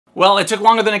Well, it took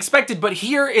longer than expected, but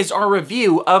here is our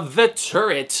review of the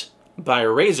Turret by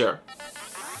Razer.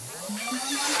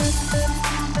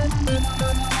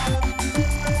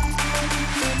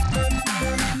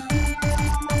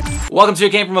 Welcome to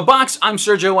It Came From a Box, I'm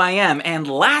Sergio IM, and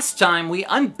last time we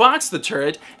unboxed the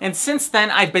Turret, and since then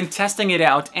I've been testing it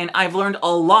out, and I've learned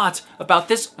a lot about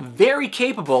this very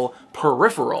capable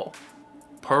peripheral.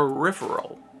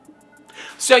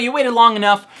 So you waited long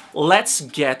enough, let's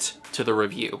get to the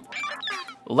review.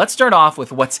 Let's start off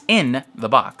with what's in the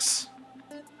box.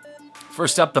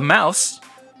 First up, the mouse,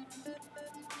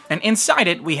 and inside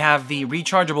it we have the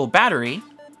rechargeable battery,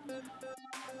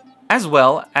 as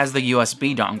well as the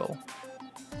USB dongle.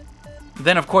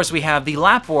 Then of course we have the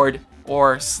Lapboard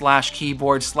or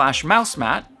 /keyboard/mouse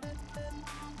mat.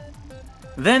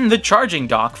 Then the charging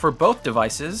dock for both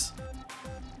devices,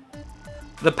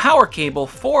 the power cable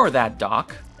for that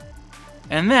dock,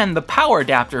 and then the power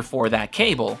adapter for that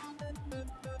cable.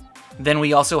 Then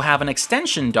we also have an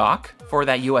extension dock for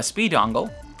that USB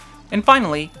dongle, and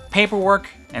finally paperwork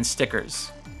and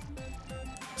stickers.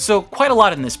 So quite a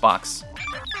lot in this box.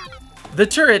 The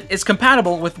Turret is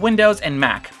compatible with Windows and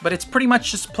Mac, but it's pretty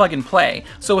much just plug and play,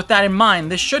 so with that in mind,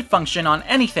 this should function on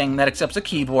anything that accepts a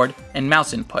keyboard and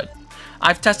mouse input.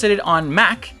 I've tested it on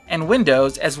Mac and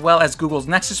Windows, as well as Google's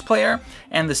Nexus Player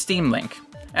and the Steam Link.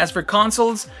 As for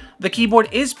consoles, the keyboard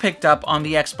is picked up on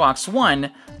the Xbox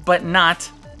One, but not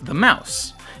the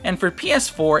mouse. And for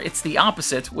PS4, it's the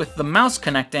opposite, with the mouse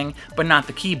connecting, but not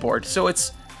the keyboard, so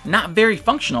it's not very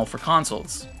functional for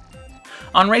consoles.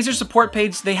 On Razer's support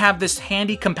page, they have this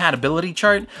handy compatibility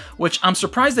chart, which I'm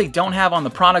surprised they don't have on the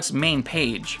product's main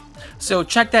page. So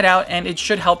check that out, and it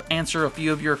should help answer a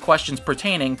few of your questions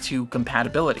pertaining to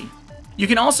compatibility. You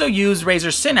can also use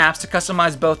Razer Synapse to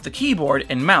customize both the keyboard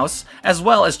and mouse, as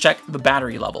well as check the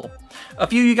battery level. A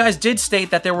few of you guys did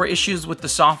state that there were issues with the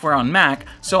software on Mac,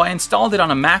 so I installed it on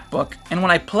a MacBook, and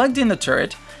when I plugged in the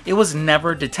Turret, it was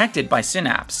never detected by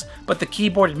Synapse, but the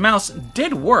keyboard and mouse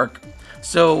did work.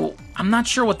 So I'm not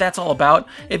sure what that's all about.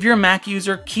 If you're a Mac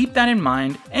user, keep that in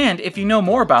mind, and if you know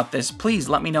more about this, please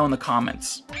let me know in the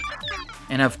comments.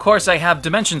 And of course I have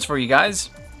dimensions for you guys.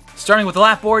 Starting with the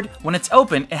Lapboard, when it's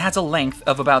open, it has a length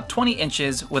of about 20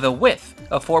 inches with a width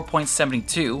of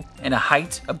 4.72 and a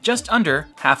height of just under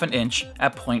half an inch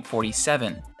at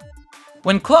 0.47.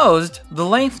 When closed, the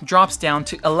length drops down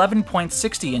to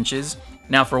 11.60 inches.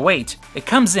 Now for weight, it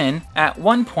comes in at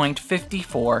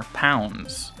 1.54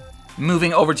 pounds.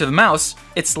 Moving over to the mouse,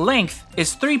 its length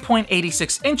is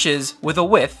 3.86 inches with a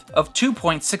width of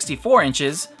 2.64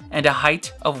 inches and a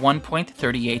height of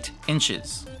 1.38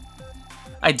 inches.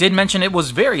 I did mention it was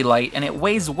very light, and it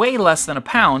weighs way less than a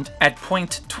pound at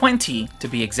 0.20 to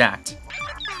be exact.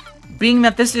 Being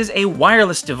that this is a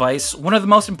wireless device, one of the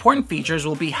most important features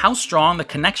will be how strong the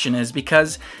connection is,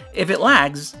 because if it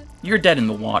lags, you're dead in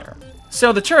the water.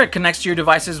 So the Turret connects to your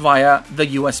devices via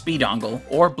the USB dongle,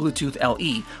 or Bluetooth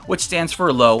LE, which stands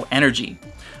for low energy.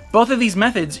 Both of these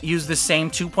methods use the same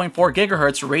 2.4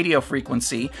 GHz radio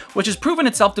frequency, which has proven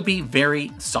itself to be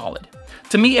very solid.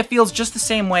 To me, it feels just the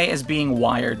same way as being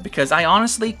wired, because I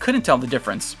honestly couldn't tell the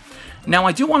difference. Now,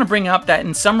 I do want to bring up that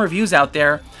in some reviews out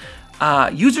there,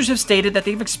 users have stated that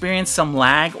they've experienced some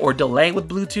lag or delay with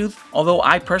Bluetooth, although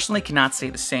I personally cannot say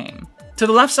the same. To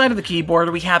the left side of the keyboard,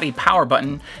 we have a power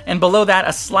button, and below that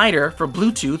a slider for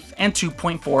Bluetooth and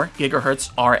 2.4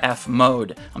 GHz RF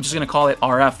mode. I'm just going to call it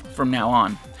RF from now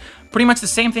on. Pretty much the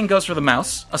same thing goes for the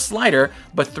mouse, a slider,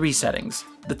 but 3 settings.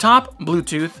 The top,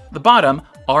 Bluetooth, the bottom,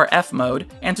 RF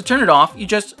mode, and to turn it off, you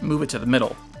just move it to the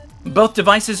middle. Both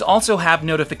devices also have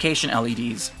notification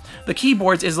LEDs. The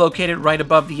keyboard's is located right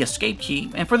above the escape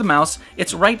key, and for the mouse,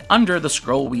 it's right under the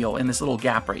scroll wheel in this little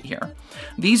gap right here.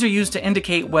 These are used to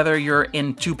indicate whether you're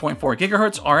in 2.4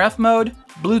 GHz RF mode,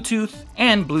 Bluetooth,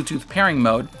 and Bluetooth pairing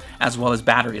mode, as well as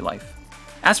battery life.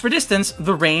 As for distance,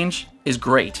 the range is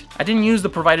great. I didn't use the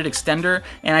provided extender,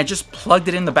 and I just plugged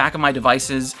it in the back of my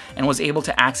devices and was able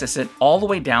to access it all the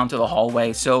way down to the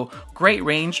hallway, so great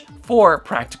range for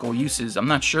practical uses. I'm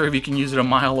not sure if you can use it a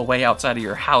mile away outside of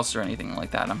your house or anything like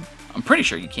that. I'm pretty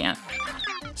sure you can't.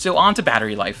 So on to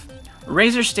battery life.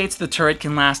 Razer states the Turret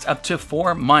can last up to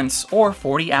 4 months or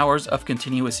 40 hours of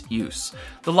continuous use.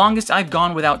 The longest I've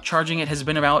gone without charging it has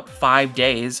been about 5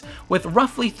 days, with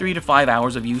roughly 3 to 5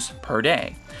 hours of use per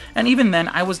day. And even then,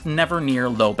 I was never near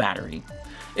low battery.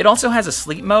 It also has a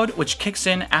sleep mode, which kicks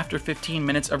in after 15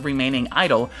 minutes of remaining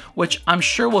idle, which I'm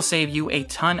sure will save you a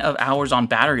ton of hours on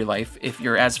battery life if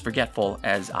you're as forgetful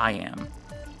as I am.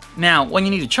 Now, when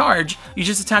you need to charge, you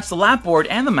just attach the Lapboard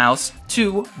and the mouse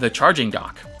to the charging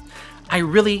dock. I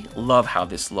really love how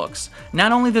this looks.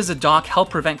 Not only does the dock help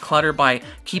prevent clutter by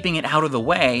keeping it out of the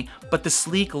way, but the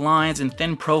sleek lines and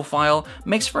thin profile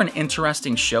makes for an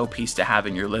interesting showpiece to have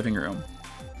in your living room.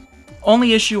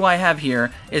 Only issue I have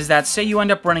here is that say you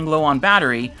end up running low on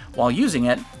battery while using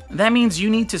it, that means you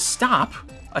need to stop,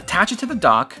 attach it to the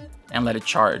dock, and let it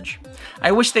charge.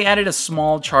 I wish they added a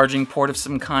small charging port of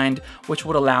some kind which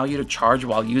would allow you to charge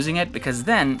while using it, because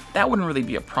then that wouldn't really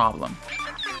be a problem.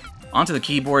 Onto the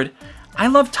keyboard. I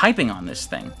love typing on this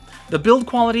thing. The build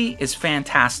quality is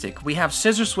fantastic. We have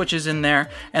scissor switches in there,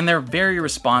 and they're very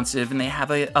responsive, and they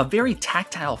have a very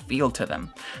tactile feel to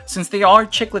them. Since they are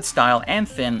chiclet style and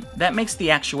thin, that makes the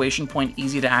actuation point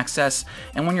easy to access,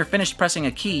 and when you're finished pressing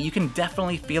a key, you can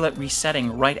definitely feel it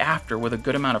resetting right after with a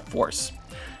good amount of force.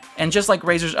 And just like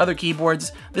Razer's other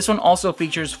keyboards, this one also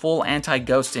features full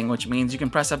anti-ghosting, which means you can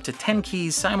press up to 10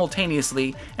 keys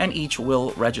simultaneously and each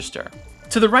will register.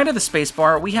 To the right of the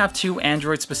spacebar, we have two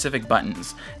Android-specific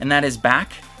buttons, and that is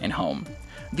Back and Home.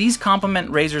 These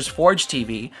complement Razer's Forge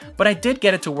TV, but I did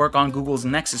get it to work on Google's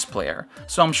Nexus player,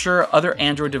 so I'm sure other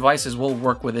Android devices will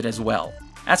work with it as well.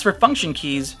 As for function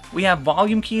keys, we have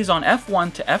volume keys on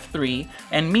F1 to F3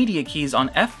 and media keys on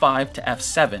F5 to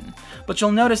F7, but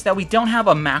you'll notice that we don't have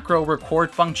a macro record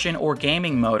function or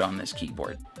gaming mode on this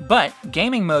keyboard. But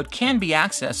gaming mode can be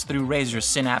accessed through Razer's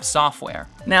Synapse software.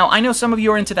 Now, I know some of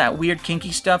you are into that weird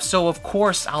kinky stuff, so of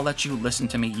course I'll let you listen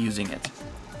to me using it.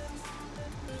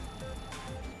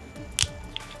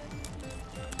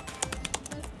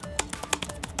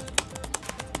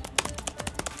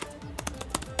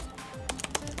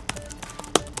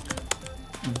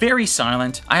 Very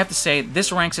silent. I have to say,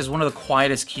 this ranks as one of the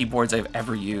quietest keyboards I've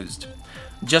ever used.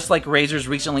 Just like Razer's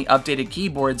recently updated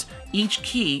keyboards, each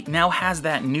key now has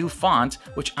that new font,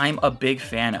 which I'm a big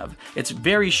fan of. It's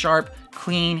very sharp,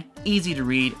 clean, easy to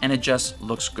read, and it just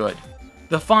looks good.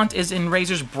 The font is in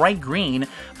Razer's bright green,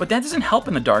 but that doesn't help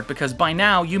in the dark because by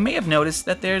now you may have noticed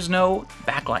that there's no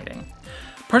backlighting.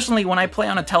 Personally, when I play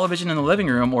on a television in the living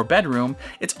room or bedroom,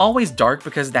 it's always dark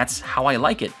because that's how I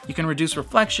like it. You can reduce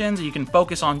reflections, and you can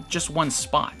focus on just one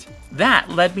spot. That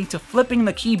led me to flipping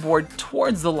the keyboard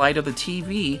towards the light of the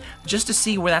TV just to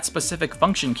see where that specific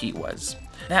function key was.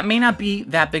 That may not be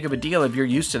that big of a deal if you're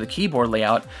used to the keyboard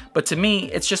layout, but to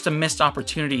me, it's just a missed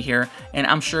opportunity here, and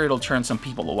I'm sure it'll turn some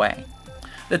people away.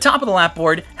 The top of the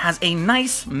Lapboard has a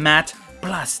nice matte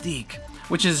plastique,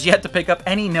 which is yet to pick up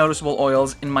any noticeable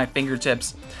oils in my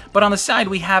fingertips. But on the side,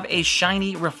 we have a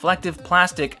shiny, reflective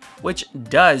plastic, which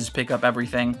does pick up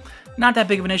everything. Not that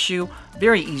big of an issue,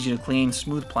 very easy to clean,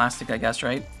 smooth plastic, I guess,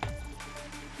 right?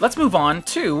 Let's move on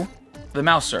to the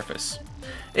mouse surface.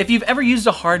 If you've ever used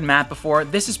a hard mat before,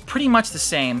 this is pretty much the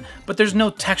same, but there's no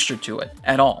texture to it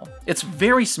at all. It's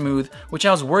very smooth, which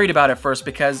I was worried about at first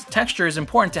because texture is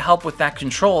important to help with that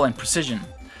control and precision.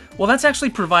 Well, that's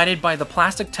actually provided by the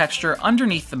plastic texture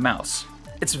underneath the mouse.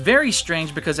 It's very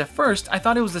strange because at first I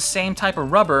thought it was the same type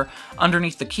of rubber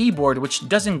underneath the keyboard, which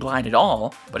doesn't glide at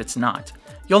all, but it's not.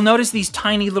 You'll notice these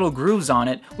tiny little grooves on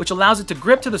it, which allows it to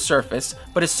grip to the surface,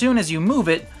 but as soon as you move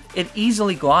it, it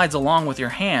easily glides along with your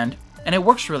hand, and it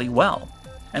works really well.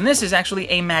 And this is actually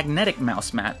a magnetic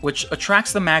mouse mat, which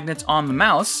attracts the magnets on the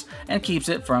mouse and keeps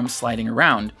it from sliding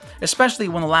around, especially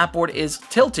when the Lapboard is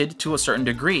tilted to a certain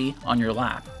degree on your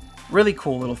lap. Really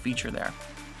cool little feature there.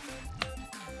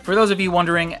 For those of you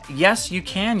wondering, yes, you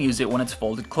can use it when it's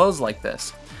folded closed like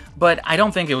this, but I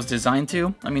don't think it was designed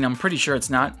to. I mean, I'm pretty sure it's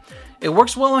not. It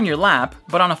works well on your lap,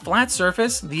 but on a flat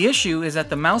surface, the issue is that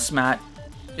the mouse mat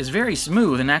is very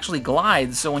smooth and actually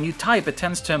glides, so when you type, it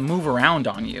tends to move around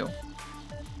on you.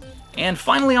 And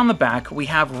finally on the back, we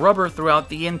have rubber throughout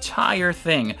the entire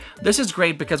thing. This is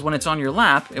great because when it's on your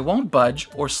lap, it won't budge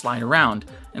or slide around,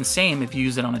 and same if you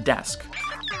use it on a desk.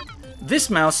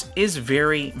 This mouse is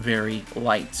very, very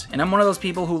light, and I'm one of those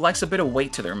people who likes a bit of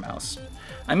weight to their mouse.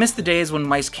 I miss the days when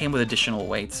mice came with additional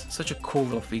weights. Such a cool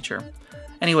little feature.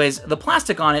 Anyways, the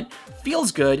plastic on it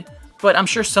feels good, but I'm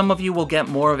sure some of you will get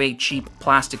more of a cheap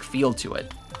plastic feel to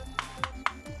it.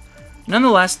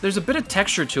 Nonetheless, there's a bit of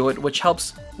texture to it which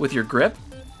helps with your grip.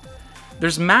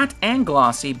 There's matte and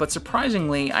glossy, but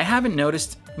surprisingly, I haven't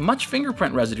noticed much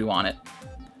fingerprint residue on it.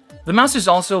 The mouse is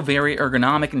also very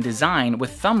ergonomic in design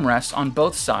with thumb rests on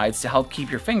both sides to help keep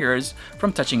your fingers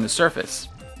from touching the surface.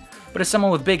 But as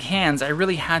someone with big hands, I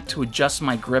really had to adjust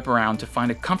my grip around to find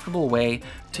a comfortable way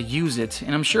to use it,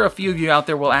 and I'm sure a few of you out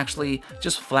there will actually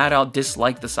just flat out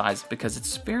dislike the size because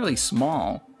it's fairly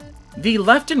small. The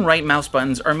left and right mouse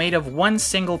buttons are made of one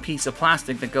single piece of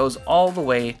plastic that goes all the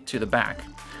way to the back,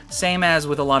 same as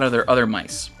with a lot of their other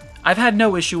mice. I've had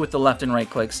no issue with the left and right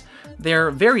clicks.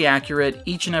 They're very accurate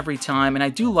each and every time, and I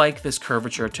do like this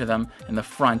curvature to them in the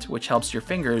front, which helps your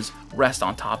fingers rest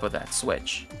on top of that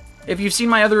switch. If you've seen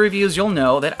my other reviews, you'll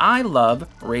know that I love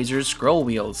Razer's scroll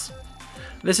wheels.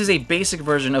 This is a basic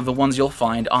version of the ones you'll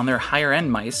find on their higher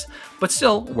end mice, but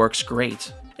still works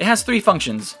great. It has 3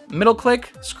 functions: middle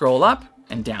click, scroll up,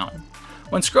 and down.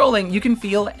 When scrolling, you can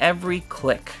feel every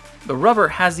click. The rubber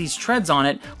has these treads on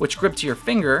it which grip to your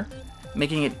finger,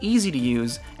 making it easy to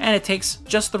use, and it takes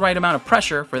just the right amount of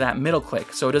pressure for that middle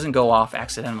click so it doesn't go off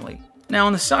accidentally. Now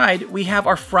on the side, we have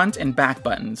our front and back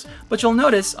buttons, but you'll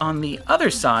notice on the other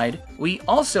side, we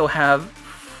also have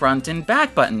front and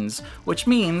back buttons, which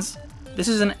means this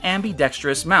is an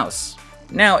ambidextrous mouse.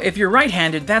 Now, if you're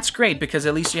right-handed, that's great because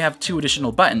at least you have 2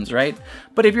 additional buttons, right?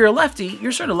 But if you're a lefty,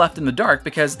 you're sort of left in the dark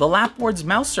because the Lapboard's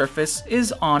mouse surface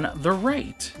is on the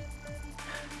right.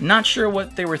 Not sure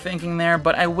what they were thinking there,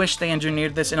 but I wish they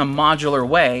engineered this in a modular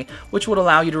way, which would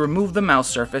allow you to remove the mouse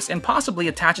surface and possibly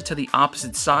attach it to the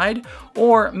opposite side,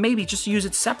 or maybe just use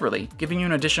it separately, giving you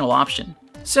an additional option.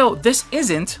 So this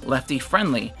isn't lefty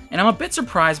friendly, and I'm a bit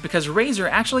surprised because Razer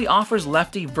actually offers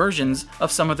lefty versions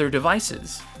of some of their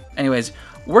devices. Anyways,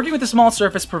 working with the small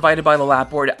surface provided by the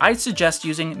Lapboard, I'd suggest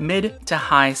using mid to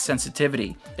high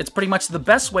sensitivity. It's pretty much the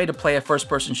best way to play a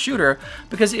first-person shooter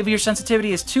because if your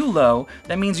sensitivity is too low,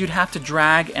 that means you'd have to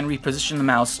drag and reposition the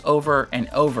mouse over and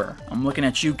over. I'm looking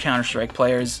at you Counter-Strike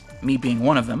players, me being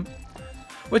one of them,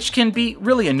 which can be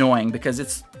really annoying because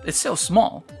it's so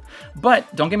small.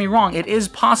 But don't get me wrong, it is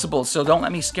possible, so don't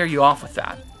let me scare you off with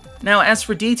that. Now, as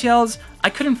for details, I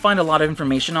couldn't find a lot of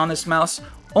information on this mouse,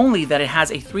 only that it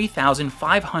has a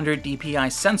 3500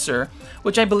 dpi sensor,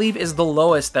 which I believe is the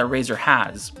lowest that Razer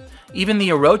has. Even the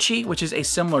Orochi, which is a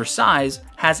similar size,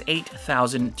 has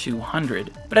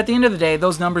 8200. But at the end of the day,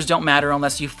 those numbers don't matter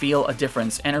unless you feel a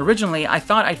difference, and originally I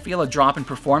thought I'd feel a drop in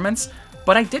performance,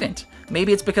 but I didn't.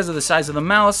 Maybe it's because of the size of the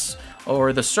mouse,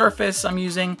 or the surface I'm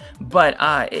using, but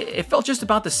it felt just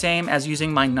about the same as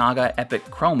using my Naga Epic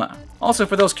Chroma. Also,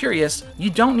 for those curious, you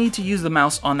don't need to use the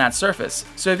mouse on that surface.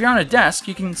 So if you're on a desk,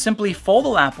 you can simply fold the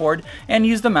Lapboard and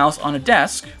use the mouse on a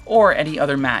desk, or any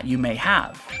other mat you may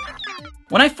have.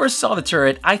 When I first saw the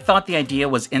turret, I thought the idea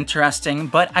was interesting,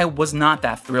 but I was not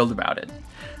that thrilled about it.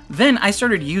 Then I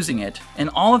started using it, and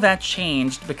all of that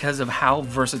changed because of how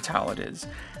versatile it is.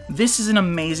 This is an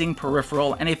amazing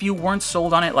peripheral, and if you weren't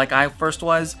sold on it like I first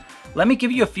was, let me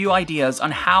give you a few ideas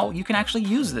on how you can actually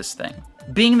use this thing.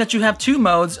 Being that you have 2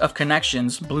 modes of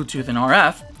connections, Bluetooth and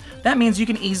RF, that means you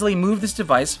can easily move this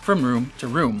device from room to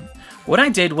room. What I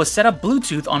did was set up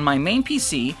Bluetooth on my main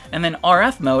PC and then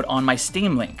RF mode on my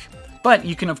Steam Link. But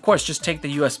you can of course just take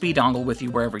the USB dongle with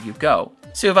you wherever you go.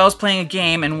 So if I was playing a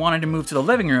game and wanted to move to the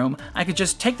living room, I could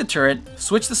just take the turret,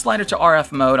 switch the slider to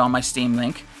RF mode on my Steam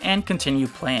Link, and continue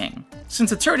playing. Since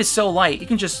the turret is so light, you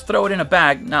can just throw it in a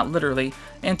bag, not literally,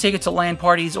 and take it to LAN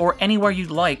parties or anywhere you'd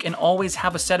like and always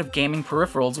have a set of gaming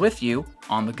peripherals with you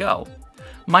on the go.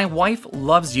 My wife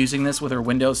loves using this with her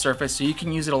Windows Surface, so you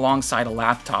can use it alongside a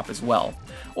laptop as well.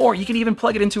 Or you can even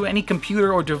plug it into any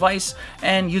computer or device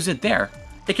and use it there.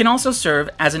 It can also serve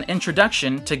as an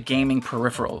introduction to gaming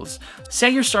peripherals.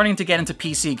 Say you're starting to get into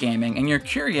PC gaming and you're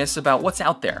curious about what's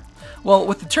out there. Well,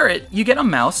 with the turret, you get a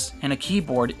mouse and a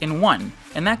keyboard in one,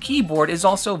 and that keyboard is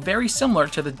also very similar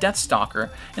to the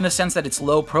Deathstalker in the sense that it's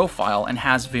low profile and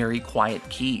has very quiet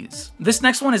keys. This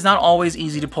next one is not always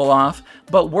easy to pull off,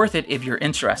 but worth it if you're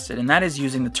interested, and that is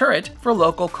using the turret for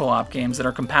local co-op games that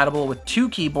are compatible with 2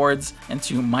 keyboards and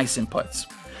 2 mice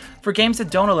inputs. For games that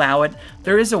don't allow it,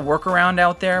 there is a workaround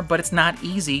out there, but it's not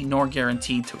easy nor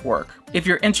guaranteed to work. If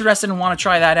you're interested and want to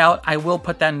try that out, I will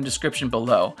put that in the description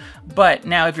below. But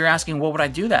now if you're asking what would I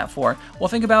do that for, well,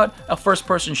 think about a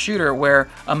first-person shooter where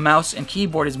a mouse and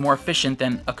keyboard is more efficient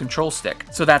than a control stick.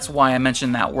 So that's why I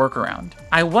mentioned that workaround.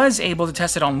 I was able to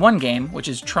test it on one game, which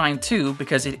is Trine 2,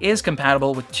 because it is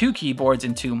compatible with 2 keyboards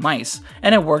and 2 mice,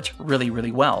 and it worked really,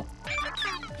 really well.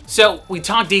 So we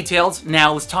talked details,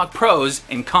 now let's talk pros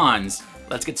and cons.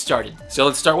 Let's get started. So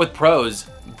let's start with pros.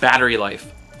 Battery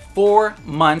life. 4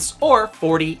 months or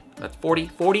 40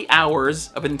 hours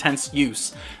of intense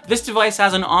use. This device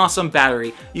has an awesome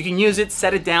battery. You can use it,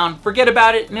 set it down, forget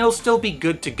about it, and it'll still be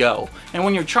good to go. And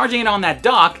when you're charging it on that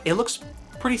dock, it looks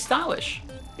pretty stylish.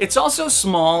 It's also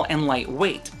small and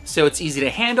lightweight, so it's easy to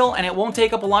handle and it won't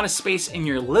take up a lot of space in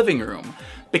your living room.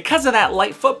 Because of that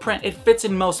light footprint, it fits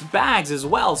in most bags as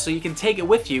well, so you can take it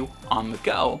with you on the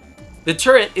go. The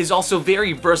turret is also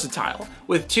very versatile.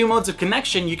 With 2 modes of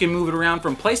connection, you can move it around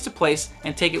from place to place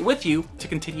and take it with you to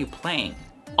continue playing.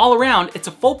 All around, it's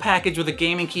a full package with a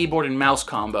gaming keyboard and mouse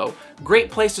combo. Great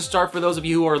place to start for those of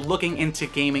you who are looking into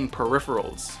gaming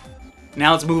peripherals.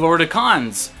 Now let's move over to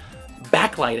cons.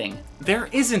 Backlighting. There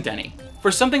isn't any.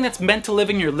 For something that's meant to live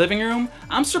in your living room,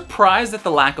 I'm surprised at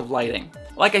the lack of lighting.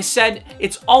 Like I said,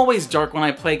 it's always dark when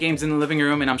I play games in the living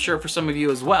room, and I'm sure for some of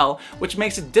you as well, which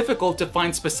makes it difficult to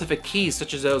find specific keys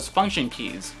such as those function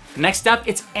keys. Next up,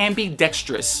 it's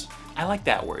ambidextrous. I like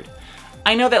that word.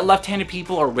 I know that left-handed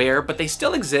people are rare, but they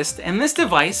still exist, and this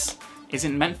device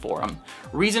isn't meant for them.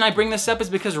 Reason I bring this up is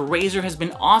because Razer has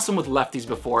been awesome with lefties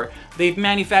before. They've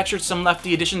manufactured some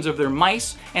lefty editions of their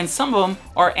mice, and some of them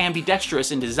are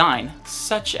ambidextrous in design,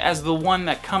 such as the one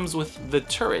that comes with the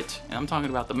turret, and I'm talking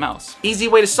about the mouse. Easy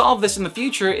way to solve this in the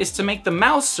future is to make the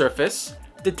mouse surface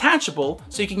detachable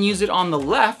so you can use it on the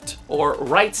left or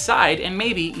right side and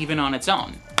maybe even on its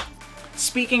own.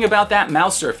 Speaking about that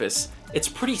mouse surface, it's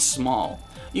pretty small.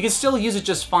 You can still use it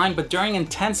just fine, but during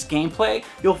intense gameplay,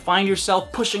 you'll find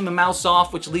yourself pushing the mouse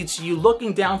off, which leads to you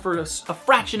looking down for a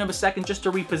fraction of a second just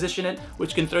to reposition it,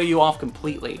 which can throw you off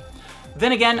completely.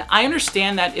 Then again, I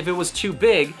understand that if it was too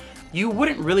big, you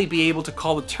wouldn't really be able to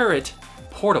call the turret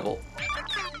portable.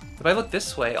 If I look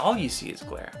this way, all you see is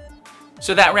glare.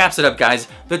 So that wraps it up, guys.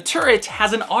 The turret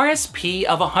has an RSP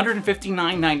of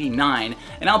 $159.99,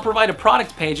 and I'll provide a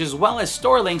product page as well as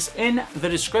store links in the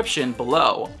description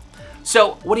below.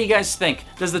 So, what do you guys think?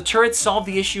 Does the turret solve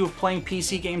the issue of playing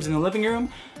PC games in the living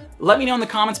room? Let me know in the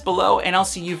comments below, and I'll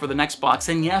see you for the next box.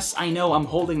 And yes, I know I'm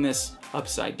holding this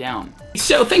upside down.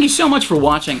 So, thank you so much for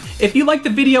watching. If you liked the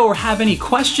video or have any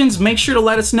questions, make sure to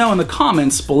let us know in the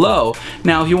comments below.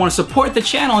 Now, if you want to support the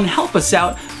channel and help us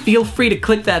out, feel free to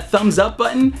click that thumbs up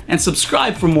button and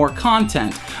subscribe for more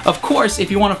content. Of course, if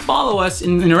you want to follow us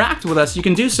and interact with us, you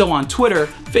can do so on Twitter,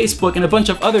 Facebook, and a bunch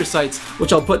of other sites,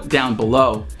 which I'll put down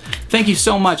below. Thank you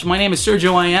so much. My name is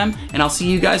Sergio IM, and I'll see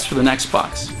you guys for the next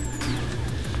box.